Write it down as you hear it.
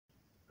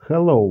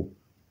Hello,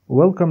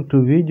 welcome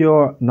to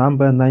video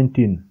number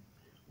 19.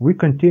 We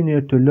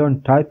continue to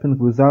learn typing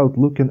without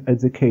looking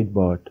at the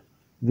keyboard.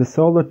 The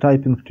Solo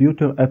Typing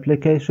Tutor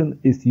application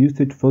is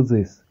used for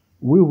this.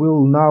 We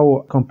will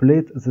now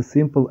complete the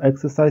simple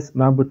exercise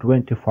number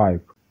 25.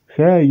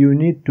 Here you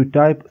need to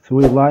type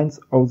 3 lines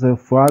of the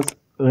phrase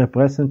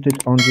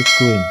represented on the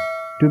screen.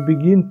 To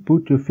begin,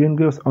 put your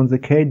fingers on the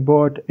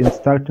keyboard in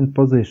starting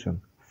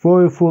position.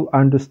 For a full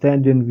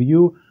understanding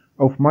view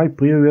of my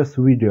previous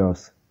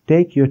videos,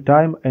 take your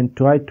time and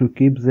try to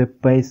keep the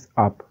pace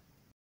up.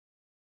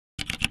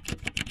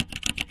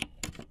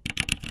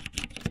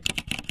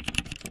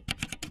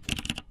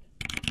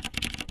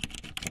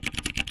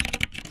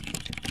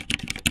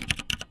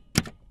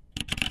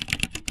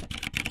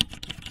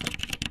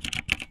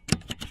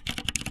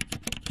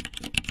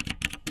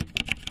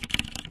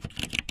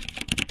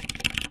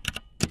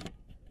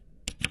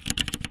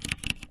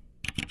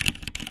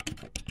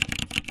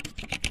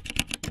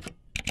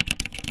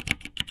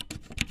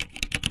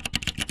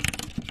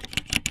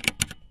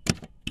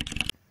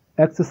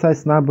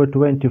 Exercise number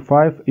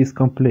 25 is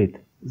complete.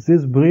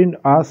 This brings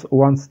us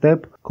one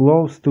step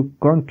close to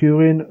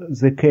conquering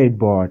the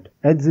keyboard.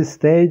 At this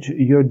stage,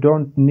 you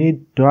don't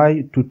need to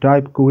try to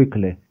type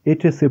quickly.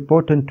 It is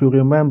important to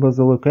remember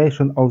the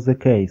location of the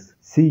keys.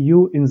 See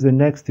you in the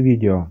next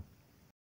video.